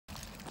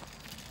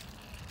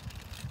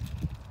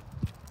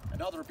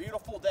Another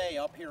beautiful day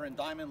up here in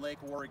Diamond Lake,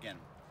 Oregon.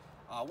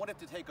 I wanted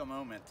to take a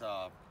moment,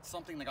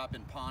 something that I've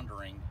been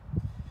pondering.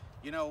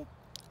 You know,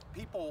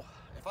 people,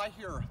 if I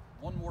hear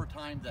one more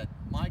time that,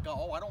 my God,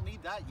 oh, I don't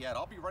need that yet,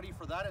 I'll be ready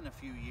for that in a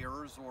few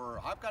years,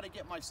 or I've got to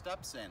get my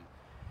steps in.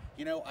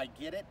 You know, I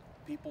get it,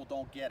 people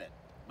don't get it.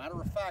 Matter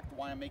of fact,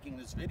 why I'm making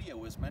this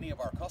video is many of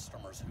our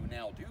customers who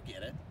now do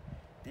get it,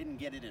 didn't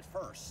get it at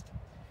first.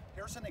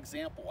 Here's an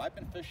example. I've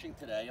been fishing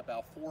today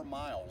about 4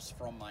 miles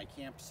from my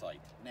campsite.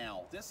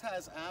 Now, this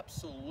has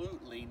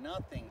absolutely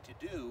nothing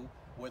to do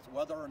with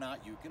whether or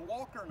not you can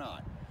walk or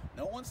not.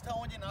 No one's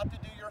telling you not to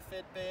do your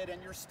Fitbit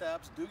and your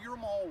steps, do your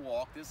mall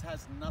walk. This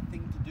has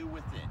nothing to do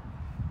with it.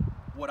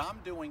 What I'm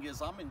doing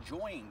is I'm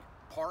enjoying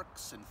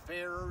parks and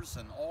fairs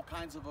and all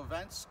kinds of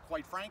events.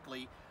 Quite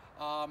frankly,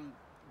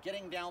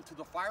 getting down to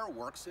the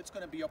fireworks, it's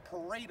going to be a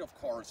parade of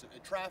cars,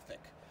 traffic.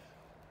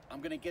 I'm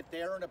going to get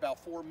there in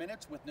about 4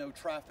 minutes with no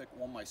traffic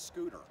on my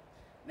scooter.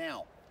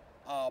 Now,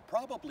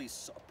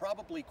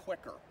 probably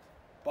quicker,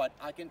 but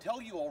I can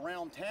tell you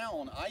around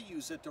town, I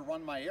use it to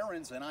run my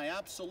errands, and I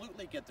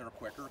absolutely get there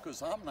quicker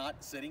because I'm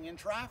not sitting in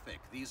traffic.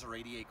 These are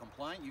ADA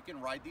compliant. You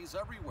can ride these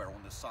everywhere,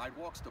 on the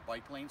sidewalks, the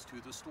bike lanes, to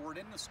the store, and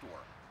in the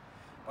store.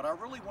 But I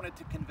really wanted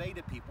to convey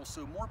to people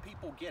so more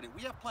people get it.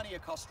 We have plenty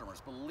of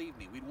customers, believe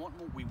me. We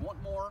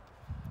want more.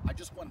 I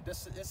just want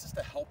this is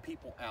to help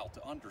people out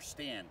to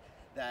understand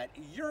that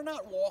you're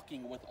not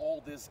walking with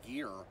all this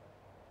gear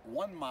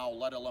 1 mile,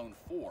 let alone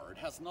 4. It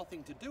has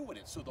nothing to do with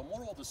it. So the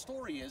moral of the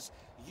story is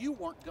you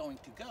weren't going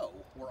to go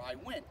where I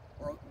went,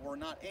 or were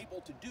not able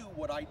to do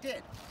what I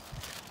did.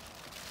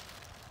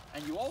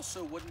 And you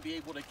also wouldn't be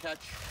able to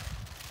catch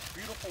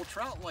beautiful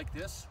trout like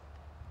this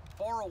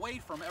far away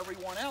from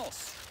everyone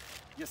else.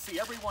 You see,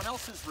 everyone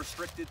else is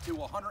restricted to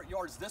 100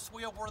 yards this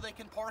way of where they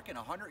can park and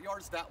 100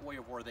 yards that way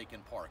of where they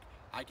can park.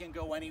 I can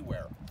go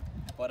anywhere.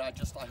 But I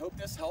hope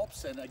this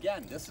helps. And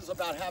again, this is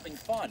about having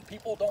fun.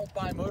 People don't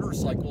buy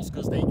motorcycles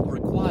or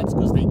quads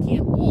because they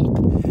can't walk.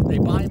 They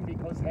buy them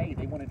because, hey,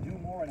 they want to do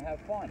more and have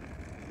fun.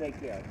 Take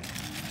care.